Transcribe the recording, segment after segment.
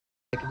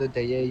એક તો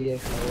જઈએ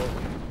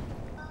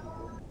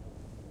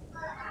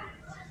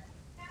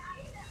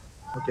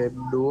ઓકે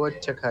ડુઓ જ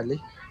છે ખાલી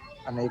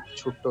અને એક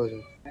છૂટો છે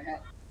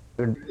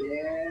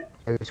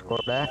एक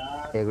स्क्वाड है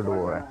एक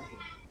डुओ है।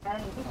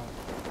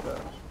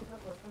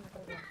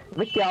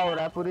 भाई क्या हो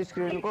रहा है पूरी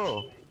स्क्रीन को?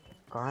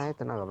 कहाँ है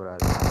इतना घबरा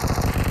रहे?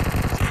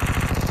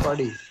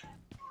 पड़ी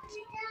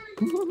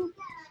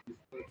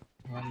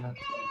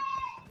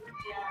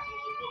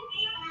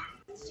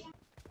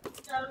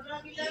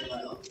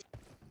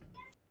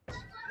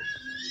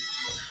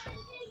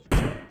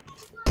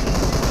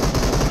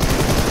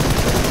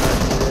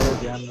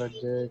ध्यान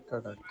रखजे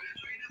कड़क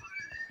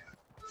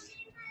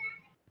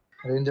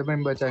रेंज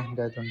में बचा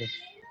गए तुंडे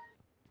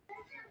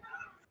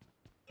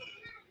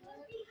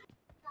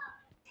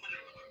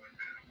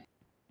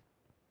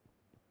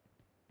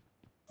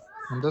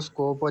हम तो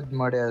स्कोप ज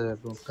मळ्या છે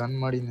ગન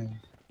મળી નહીં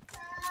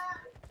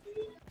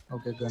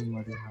ઓકે ગન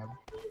મળી હા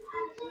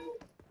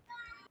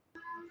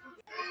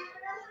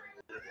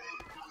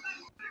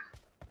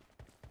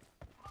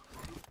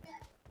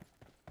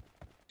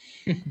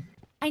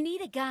I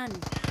need a gun.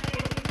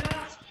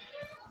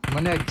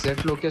 મને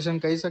એક્ઝેક્ટ લોકેશન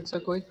કહી શકશે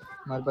કોઈ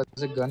મારી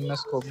પાસે ગન ના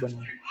સ્કોપ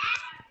બને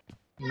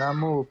ના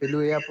હું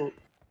પેલું એ આપું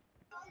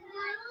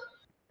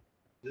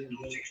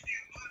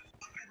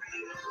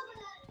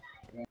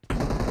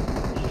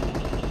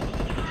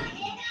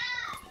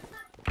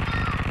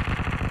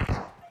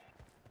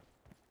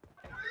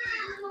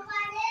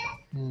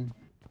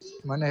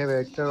મને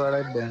વેક્ટર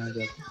વાળા જ ડેમેજ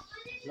આપે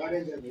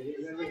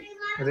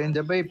રેન્જ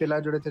ભાઈ પેલા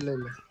જોડેથી લઈ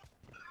લે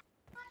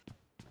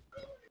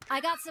I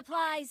got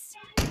supplies.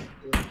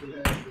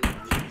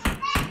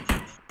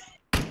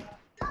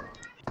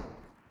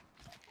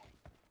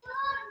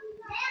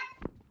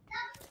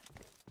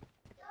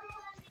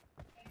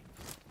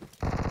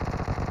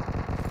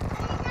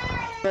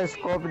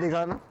 स्कोप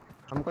दिखा ना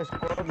हमको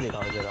स्कोप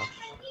दिखाओ जरा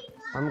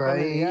हमको भाई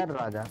नहीं यार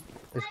राजा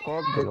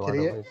स्कोप दिखवा दो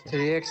भाई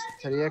 3x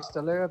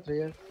चलेगा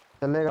 3x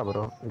चलेगा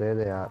ब्रो दे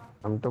दे यार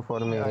हम तो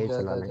 4 में यही आजा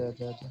चला आजा लेंगे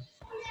आजा आजा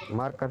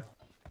मार कर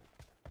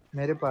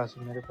मेरे पास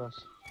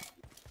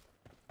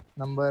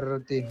नंबर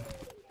 3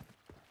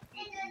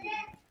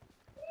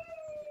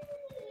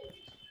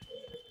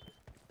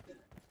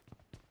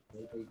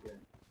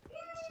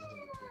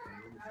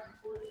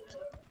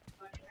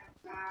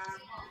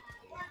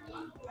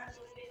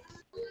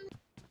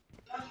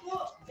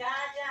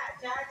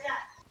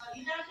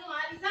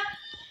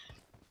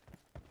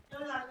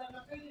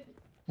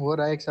 वो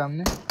रहा एक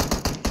सामने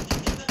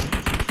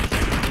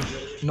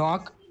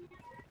नॉक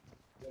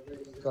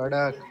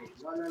कड़क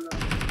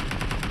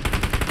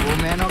वो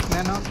मैं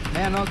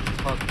नॉक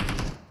फक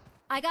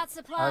I got आगे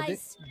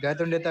supplies. गए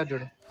तो देता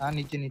जोड़े हाँ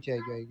नीचे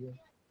आई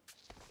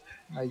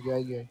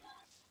गया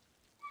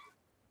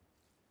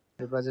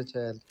मेरे पास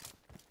चल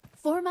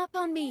Form up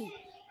on me.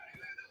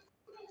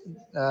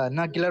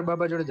 ना किलर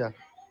बाबा जोड़े जा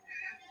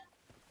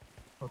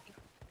ओके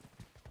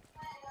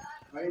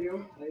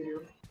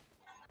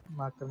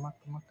मार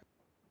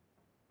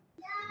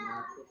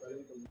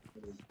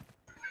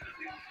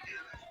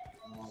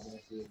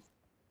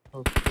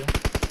ओके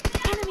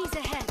Enemies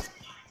ahead.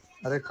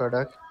 अरे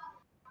कड़क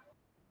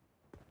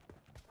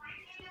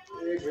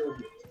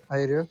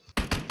आई रहे हो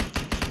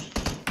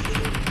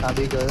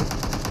अभी गए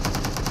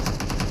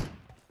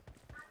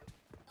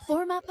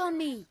Form up on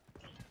me.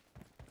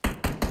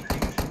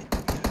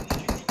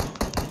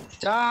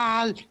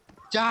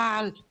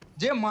 ચાલ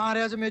જે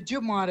માર્યા છે મેં જે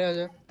માર્યા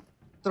છે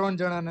 3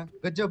 જણાને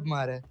ગજબ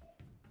મારે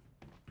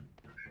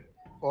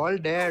ઓલ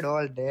ડેડ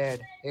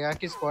એક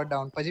આખી સ્ક્વોડ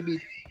ડાઉન પછી બી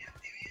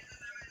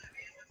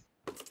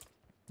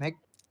મેં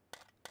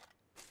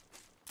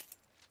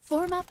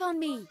Form up on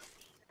me.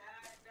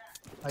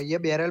 ये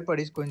બેરલ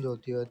પડીશ કોઈ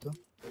જોતી હોય તો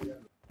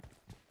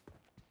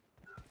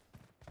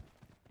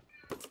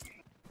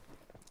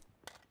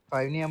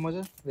 5 ની એમો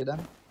છે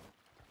વેદાંત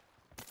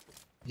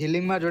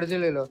हीलिंग में जोड़े से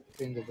ले लो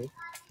पिंग भाई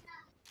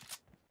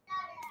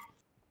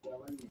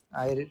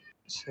आई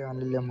से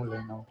आने ले मु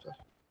लेना हो सर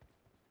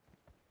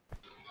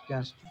क्या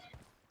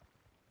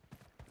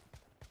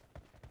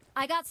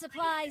I got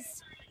supplies.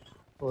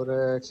 और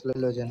एक्स ले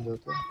लो जन जो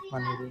तो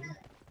मानी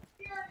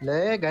ले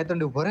गए तो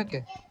ऊपर है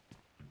के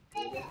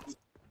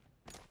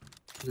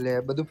ले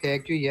બધું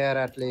ફેંક્યું યાર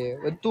આટલે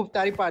તું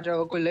તારી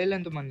પાછળ કોઈ લઈ લે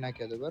તો મને ના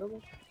કહેતો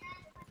બરોબર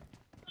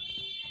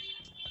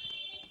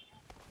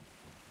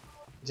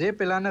जे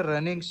पेलाने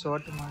रनिंग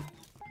शॉट में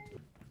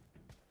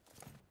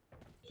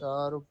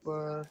चार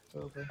ऊपर तो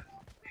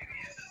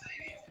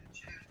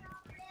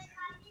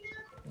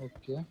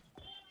ओके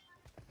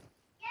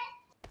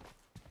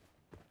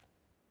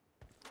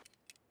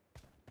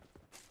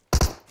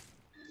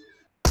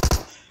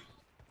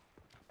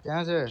क्या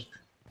से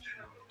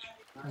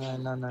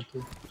ना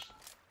ठीक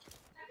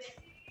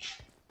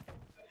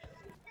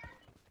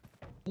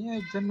ये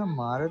एक जन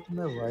मारे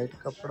तुम्हें वाइट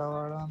कपड़ा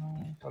वाला ना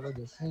चलो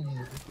जैसे ही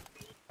नहीं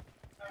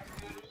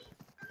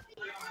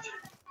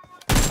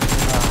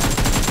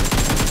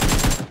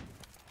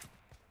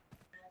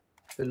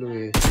चलो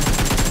ये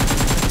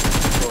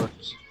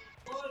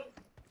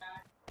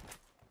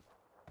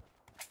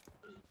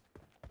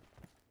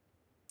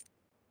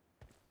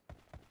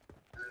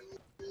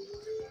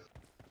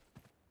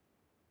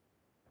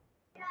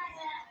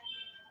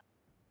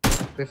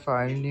पे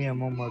फाइल नहीं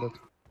एमओ मारो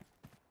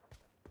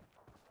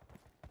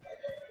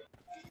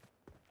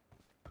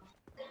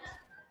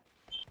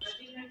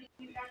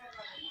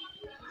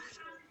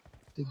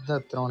सीधा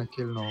 3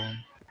 किल नो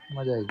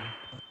मजा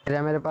आएगी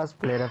मेरे पास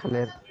फ्लेयर है,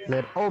 फ्लेयर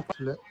फ्लेयर। ओ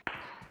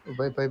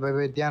भाई भाई भाई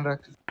भाई ध्यान रख।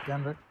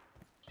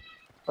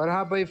 और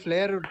हाँ भाई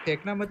फ्लेयर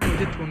फेंकना मत,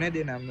 मुझे छूने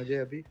देना मुझे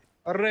अभी।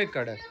 अरे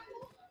कड़क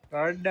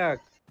कड़क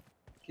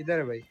किधर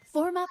है भाई?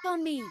 Form up on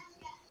me.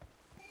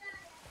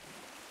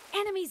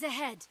 Enemies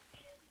ahead.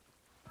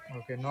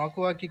 Okay knock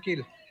हुआ कि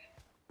किल?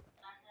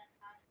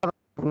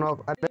 नो,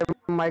 अरे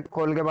माइक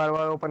खोल के बार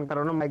बार ओपन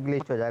करो ना, माइक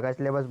ग्लिच हो जाएगा,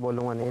 इसलिए बस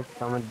बोलूंगा नहीं,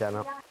 समझ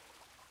जाना।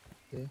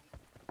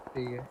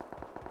 ठीक है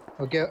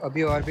ओके।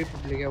 अभी और भी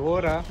पब्लिक है, वो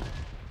रहा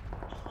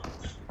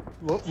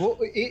वो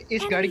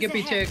इस गाड़ी के Enemies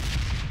पीछे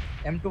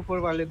ahead. M24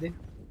 वाले दे,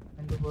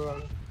 M24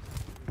 वाले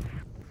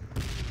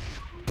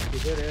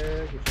किधर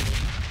है?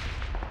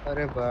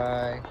 अरे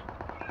भाई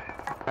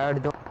रेड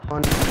जोन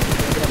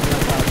अपना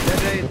साथ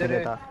नहीं इधर है।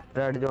 देता।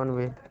 रेड जोन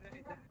भी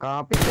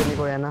कहाँ, पीछे नहीं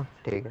कोई है ना?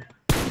 ठीक है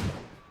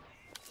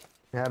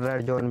यार,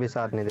 रेड जोन भी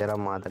साथ नहीं दे रहा,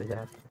 मादर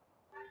जात।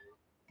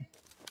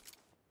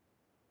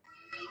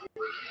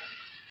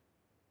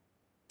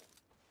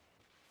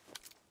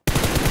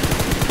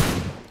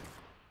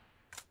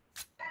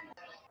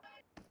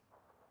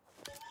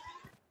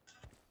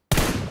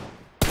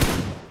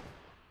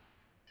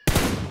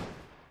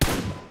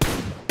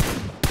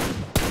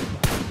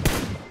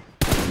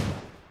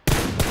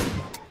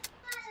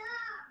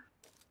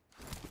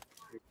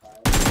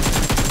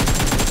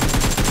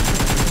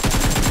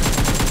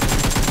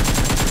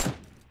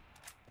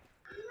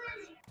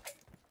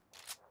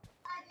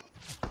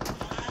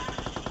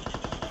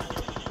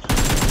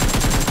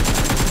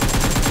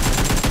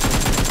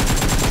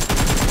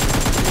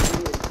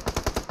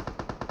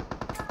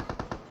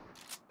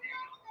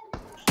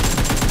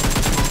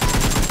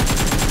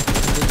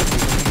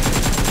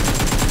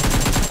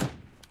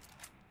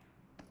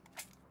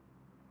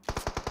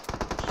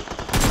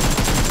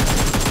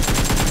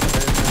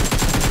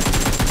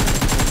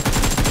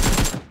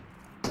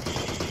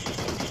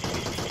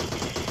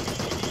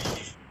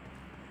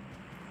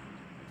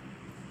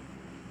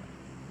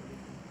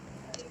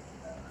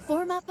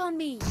 Form up on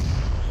me.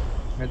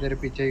 मैं तेरे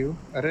पीछे ही हूँ।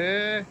 अरे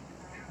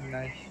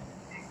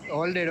नाइस,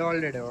 ऑल डेड।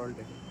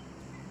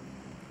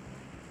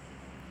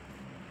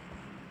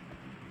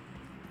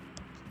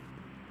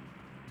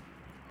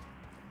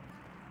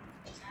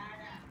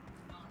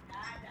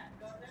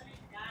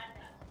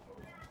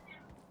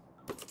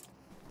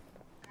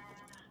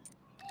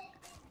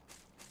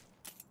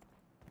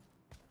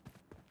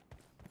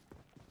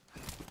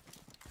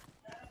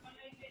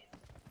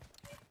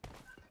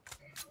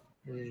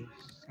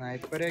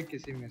 स्नाइपर है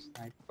किसी में?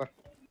 स्नाइपर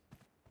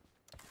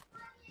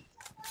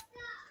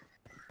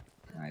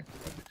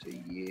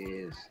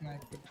चाहिए।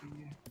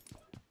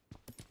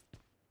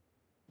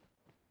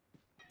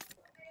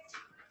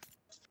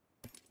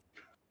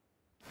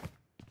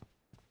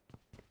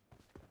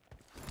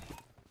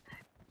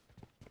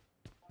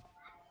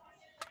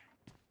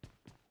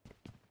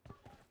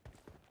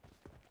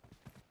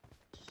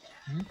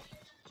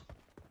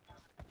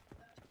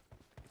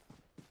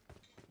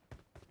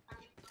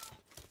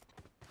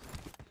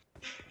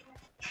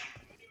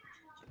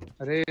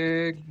 अरे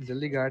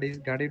जल्दी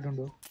गाड़ी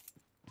ढूंढो।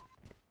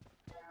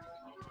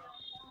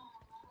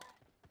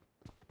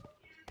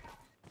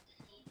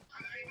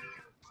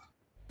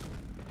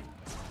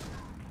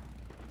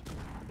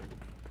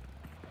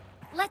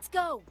 Let's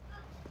go.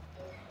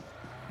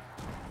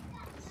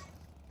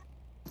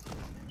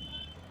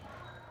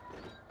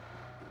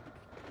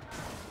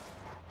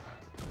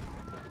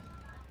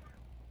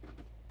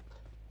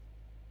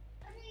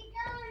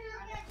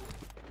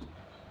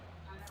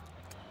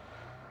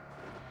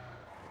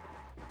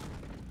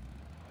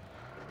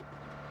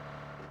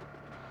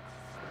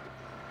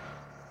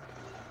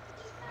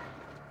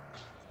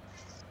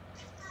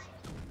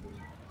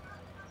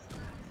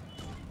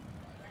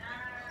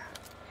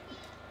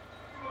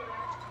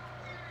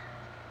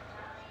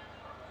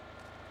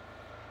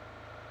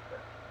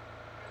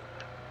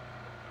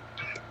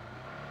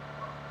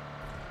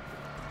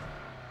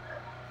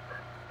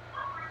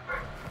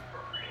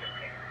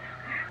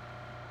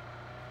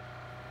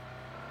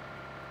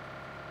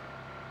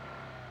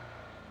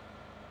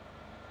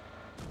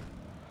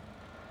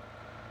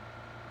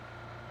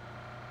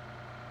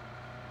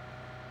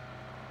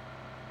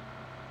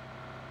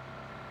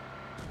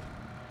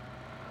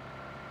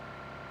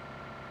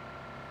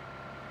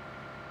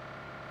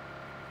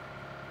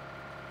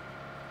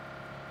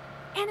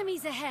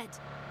 Enemies ahead.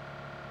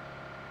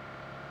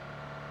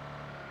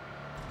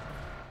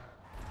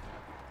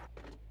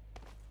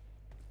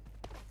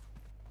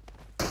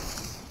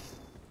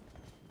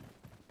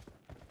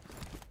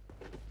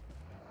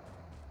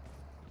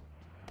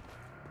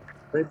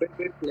 भाई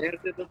प्लेयर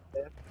से तो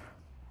प्लेयर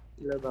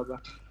ले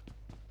बाबा।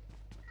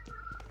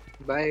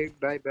 बाय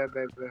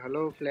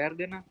हेलो फ्लेयर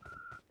देना,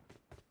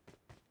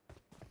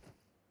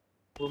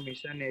 वो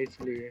मिशन है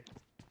इसलिए।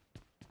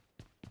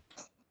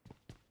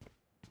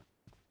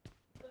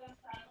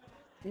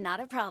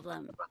 Not a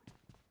problem.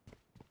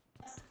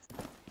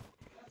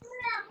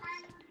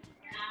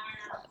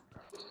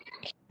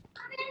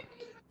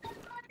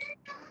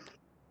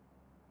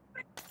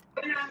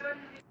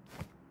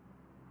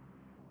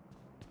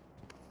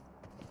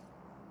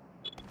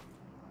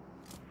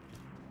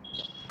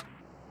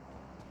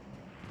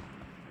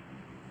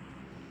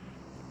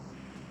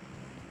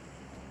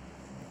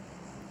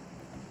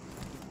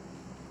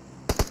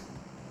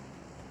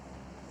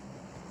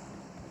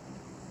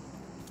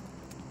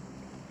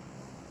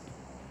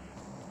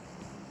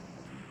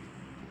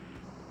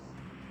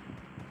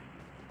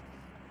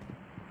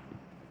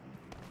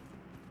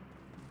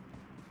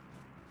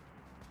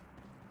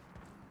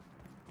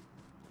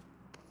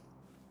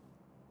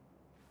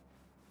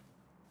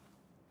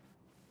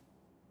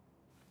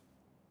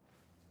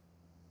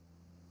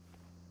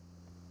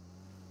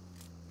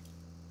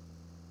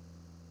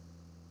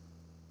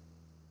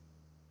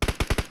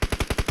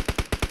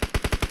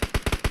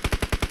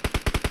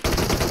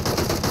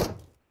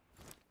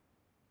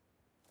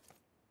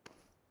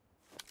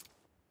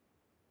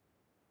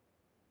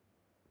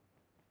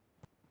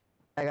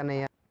 आएगा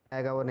नहीं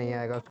आएगा, वो नहीं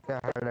आएगा, उसके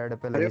हेड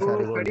पे अरे लगी वो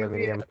सारी खड़ी गोलियां हुई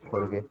मेरी है, एम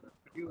खोल के।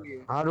 खड़ी हुई है।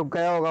 हाँ रुक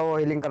गया होगा, वो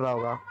हीलिंग कर रहा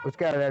होगा,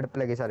 उसके हेड पे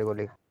लगी सारी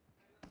गोली। ओ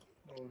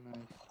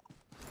नाइस।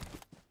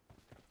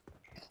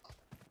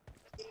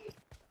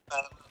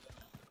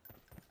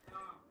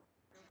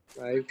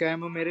 फाइव का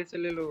एमओ मेरे से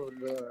ले लो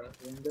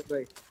रेंजर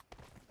भाई।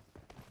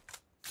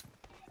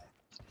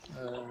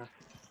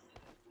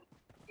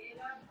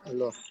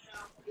 लो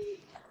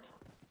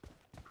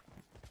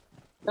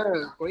यार,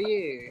 कोई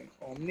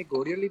ओमनी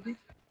गोलियां ली थी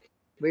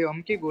भाई?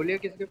 ओम की गोलियां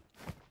किसके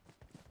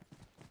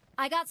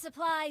I got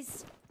supplies.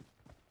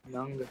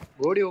 नंग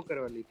गोली होकर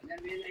वाली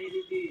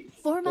थी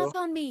Form तो? up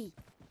on me.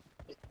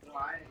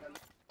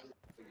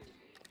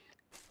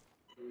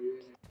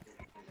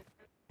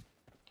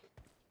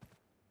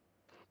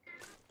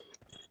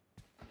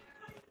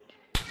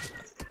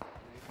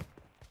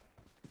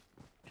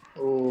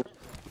 ओ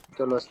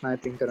चलो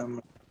स्नाइपिंग करा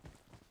मैं।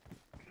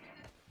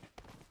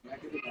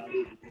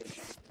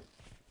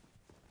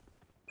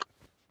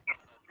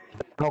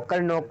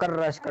 नौकर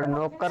रश कर,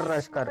 नौकर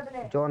रश कर।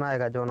 जोन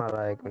आएगा, जोन आ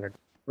रहा है, 1 मिनट।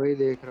 वही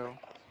देख रहा हूँ,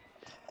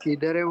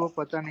 किधर है वो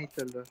पता नहीं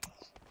चल रहा।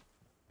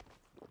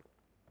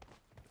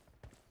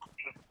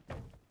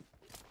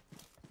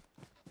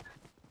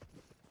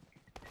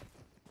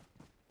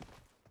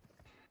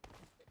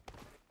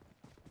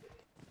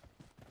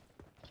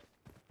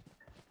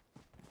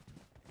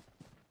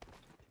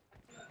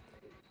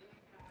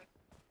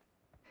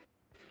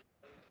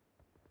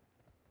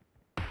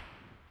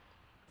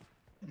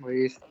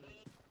 वही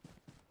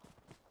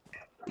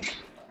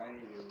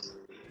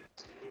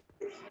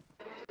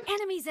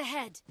Enemies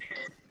ahead.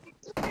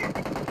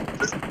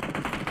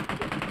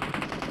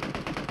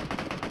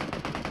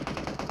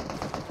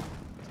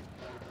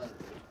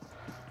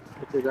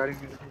 गाड़ी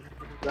में,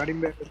 गाड़ी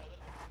में बैठ।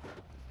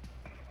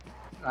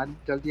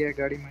 जल्दी है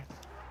गाड़ी में।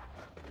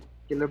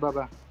 किलर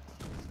बाबा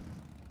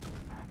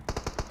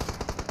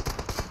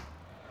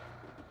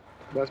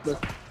बस बस।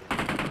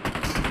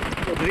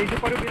 उधर ही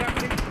पर गिरा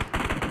कर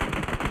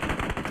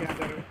क्या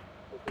कर रहे हो?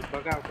 ओके,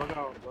 भगाओ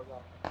भगाओ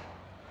भगाओ।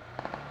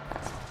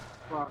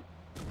 वाह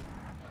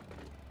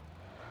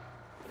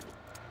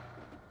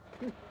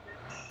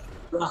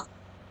वाह।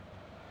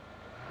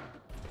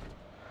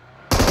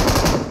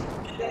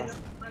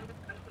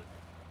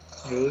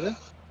 ये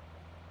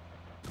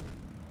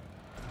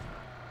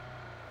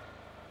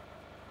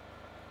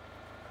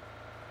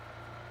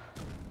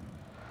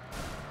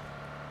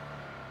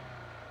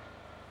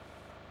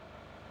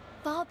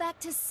Fall back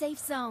to safe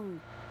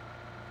zone.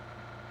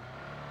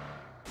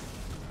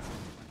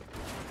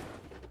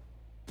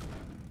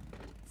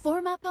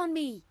 Form up on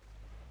me.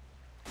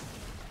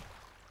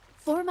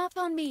 Form up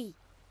on me.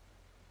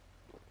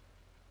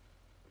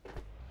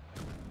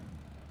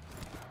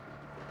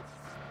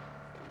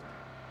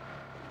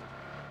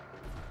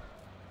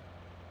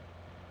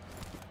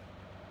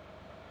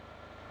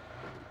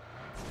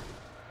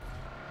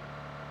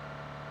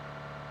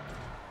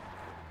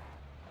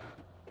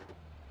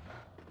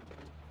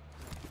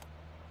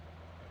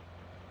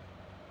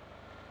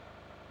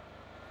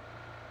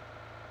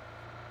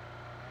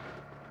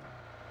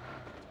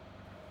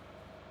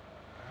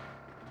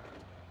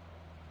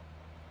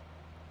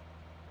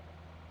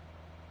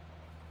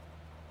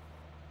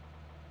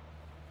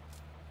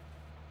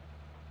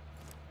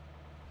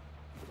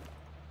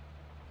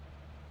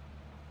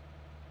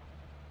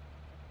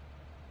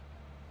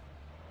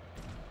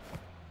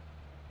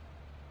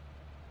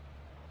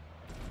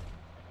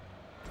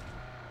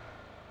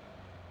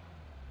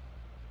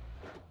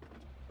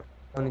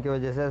 उनकी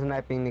वजह से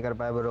स्नाइपिंग नहीं कर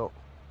पाए ब्रो,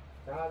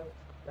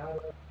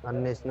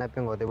 अन्य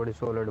स्नाइपिंग होती बड़ी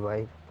सॉलिड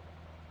भाई।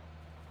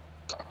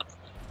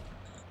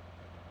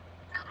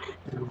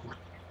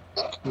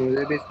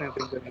 मुझे भी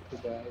स्नैपिंग करनी थी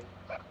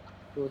भाई।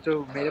 सोचो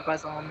मेरे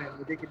पास आम है,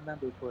 मुझे कितना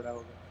दुख हो रहा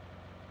होगा।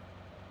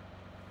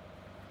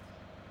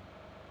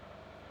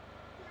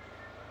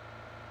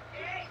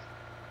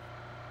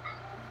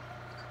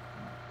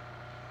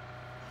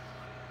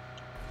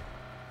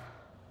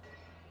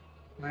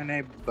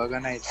 मैंने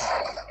भगाना ही था।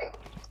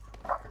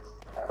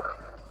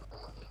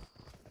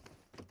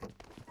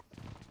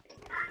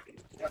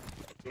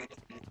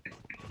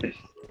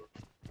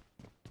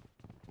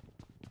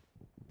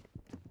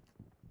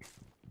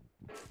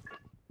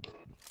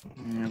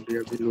 अभी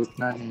अभी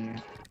लूटना नहीं है।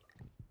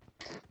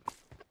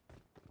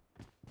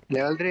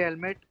 लेवल 3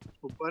 हेलमेट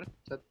ऊपर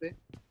छत पे।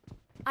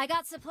 I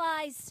got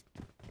supplies.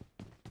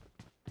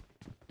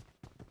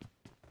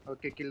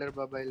 Okay killer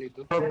बाबा ले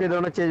दो। ओके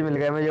दोनों चीज मिल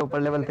गए मुझे ऊपर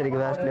लेवल 3 के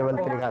पास लेवल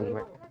 3 का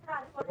हेलमेट।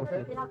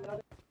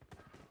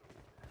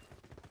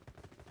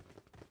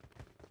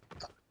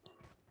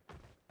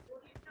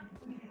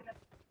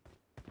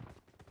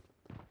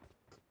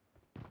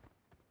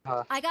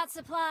 हाँ I got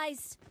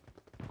supplies.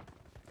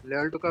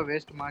 लेवल 2 का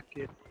वेस्ट मार्क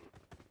किया।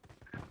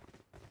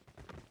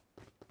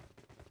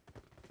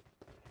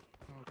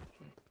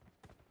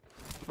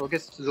 ओके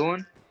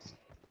जोन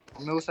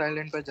हमें उस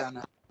आइलैंड पर जाना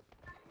है।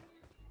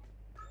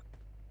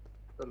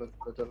 चलो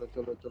चलो चलो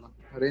चलो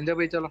चलो रेंजर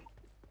भाई चलो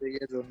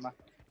ठीक है जोन में।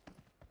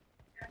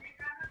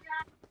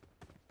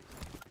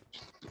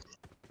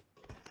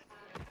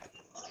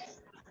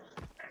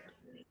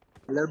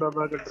 किलर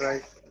बाबा का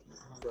ड्राइव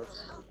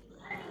बस।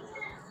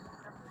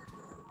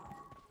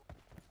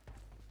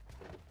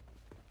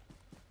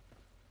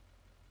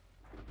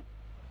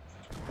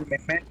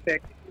 मैं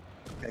पैक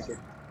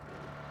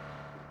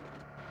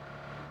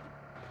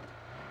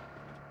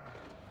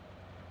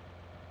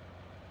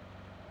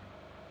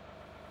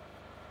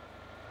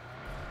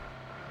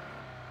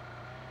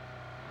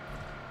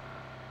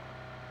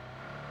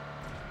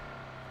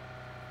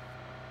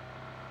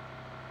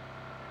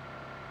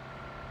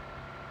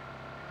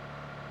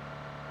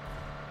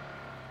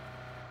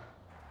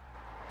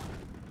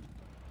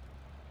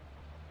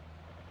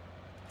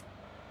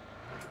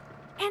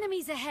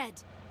Enemies ahead.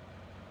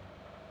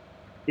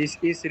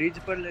 इस रिज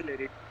पर ले ले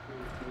रिज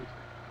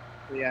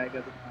कोई आएगा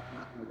तो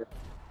हो जाएगा।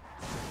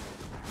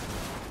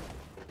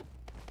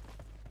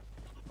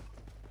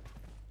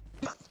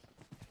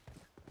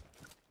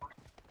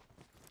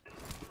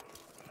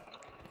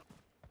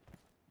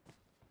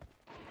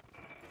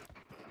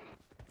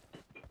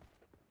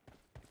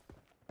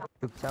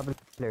 चुपचाप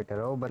लेटे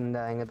रहो बंदे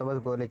आएंगे तो बस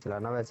गोली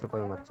चलाना वैसे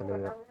कोई मत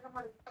चलेगा।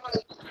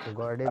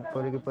 गाड़ी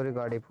पूरी की पूरी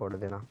गाड़ी फोड़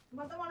देना।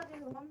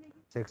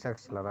 6x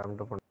चला रहा हूँ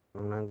तो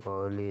मैं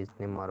गोली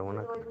इतनी मारूंगा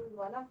ना।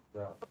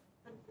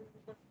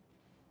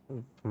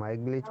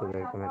 माइक ग्लिच हो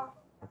गया कि मैं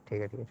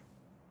ठीक है ठीक है।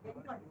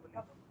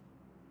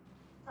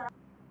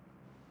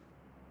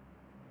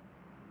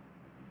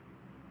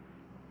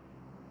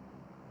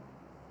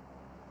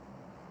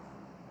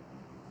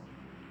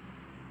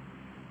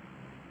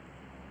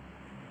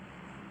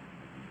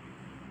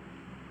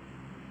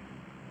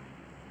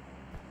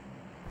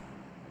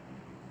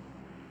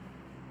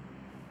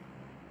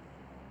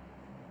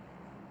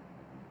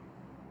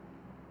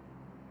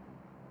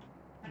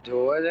 जो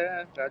आ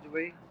जाए राजू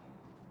भाई।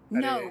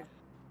 No.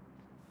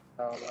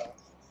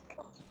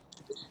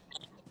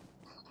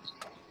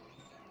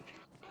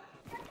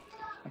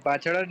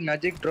 પાછળ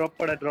નજીક ડ્રોપ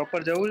પડે ડ્રોપ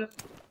પર જવું છે।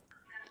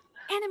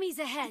 Enemies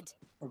ahead.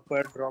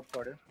 ઉપર ડ્રોપ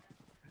પડે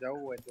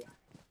જવું હોય તો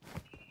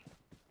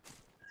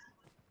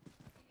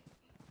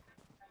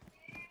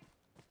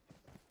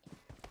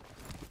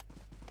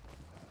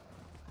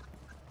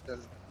ચલ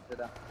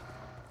જરા।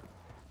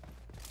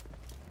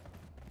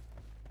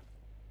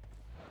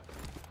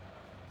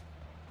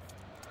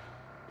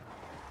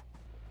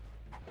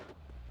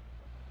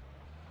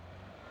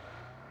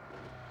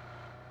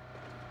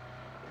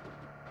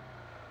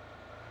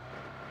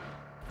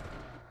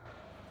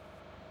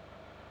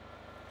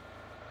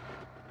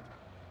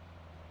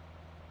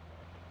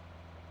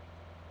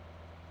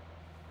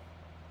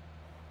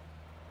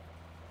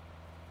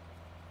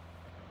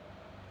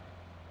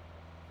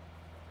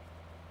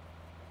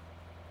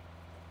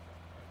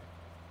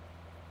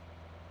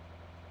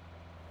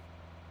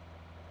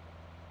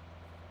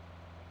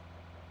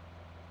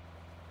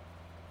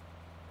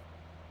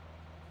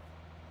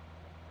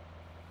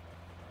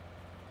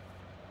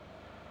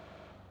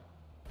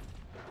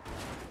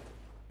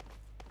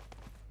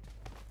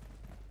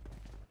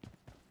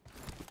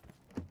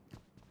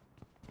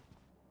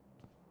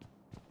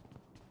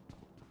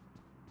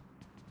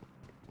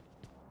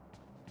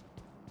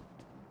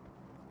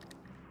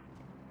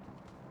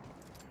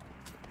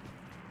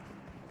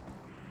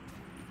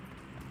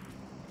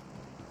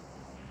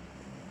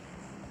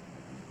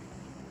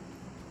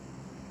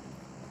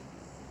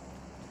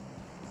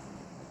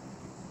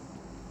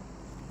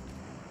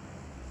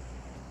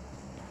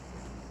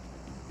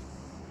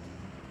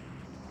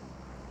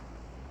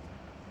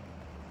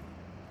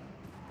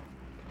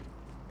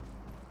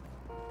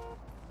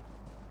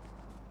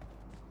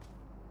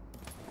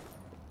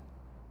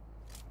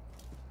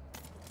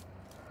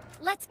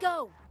 Let's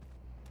go.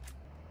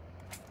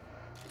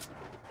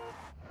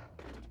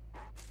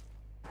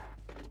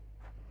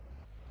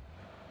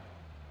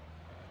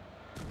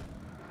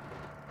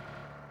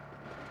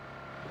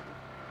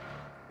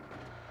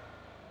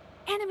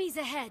 Enemies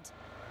ahead.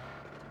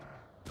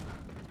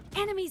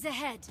 Enemies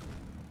ahead.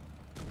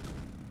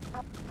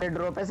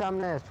 Drop है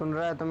सामने सुन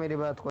रहा है तो मेरी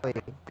बात कोई।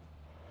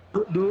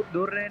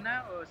 दूर रहना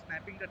और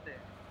स्नैपिंग करते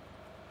हैं।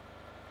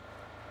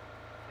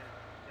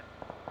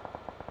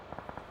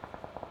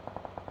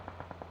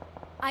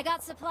 I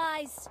got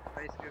supplies.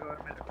 इसके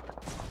और में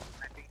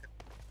स्नैपिंग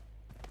करते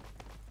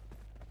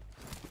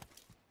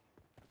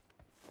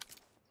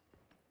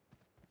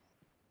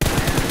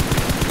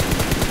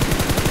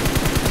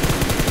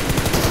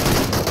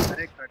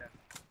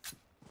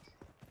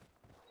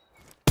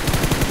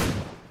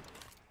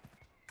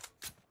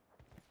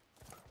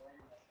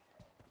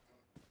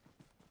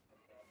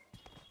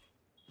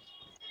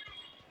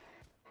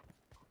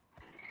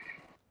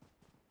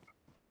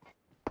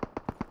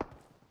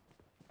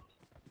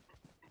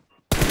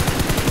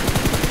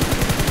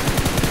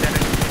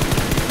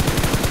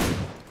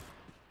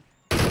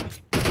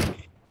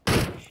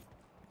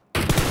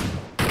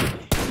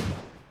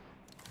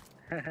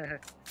भाई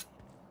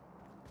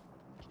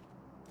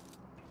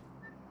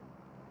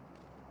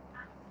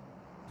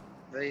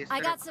इस I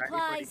तरफ got गाड़ी पड़ी,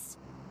 supplies.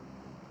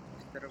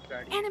 इस तरफ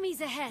गाड़ी है, Enemies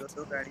दो ahead.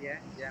 दो गाड़ियां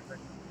हैं, ध्यान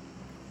रखना।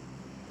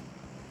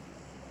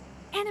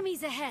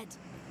 Enemies ahead.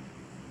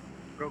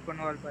 ब्रोकन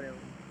वॉल पर है वो।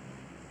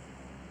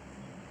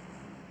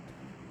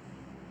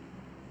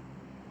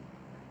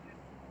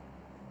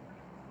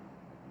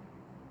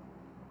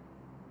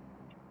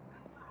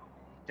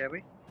 क्या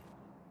भाई?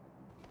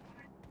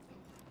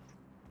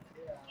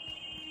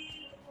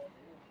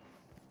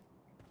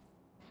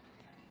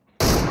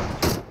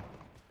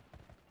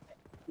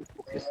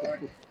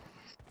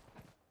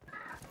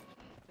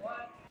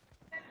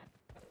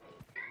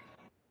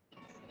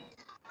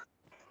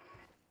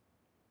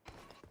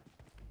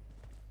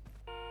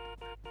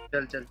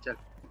 चल चल चल।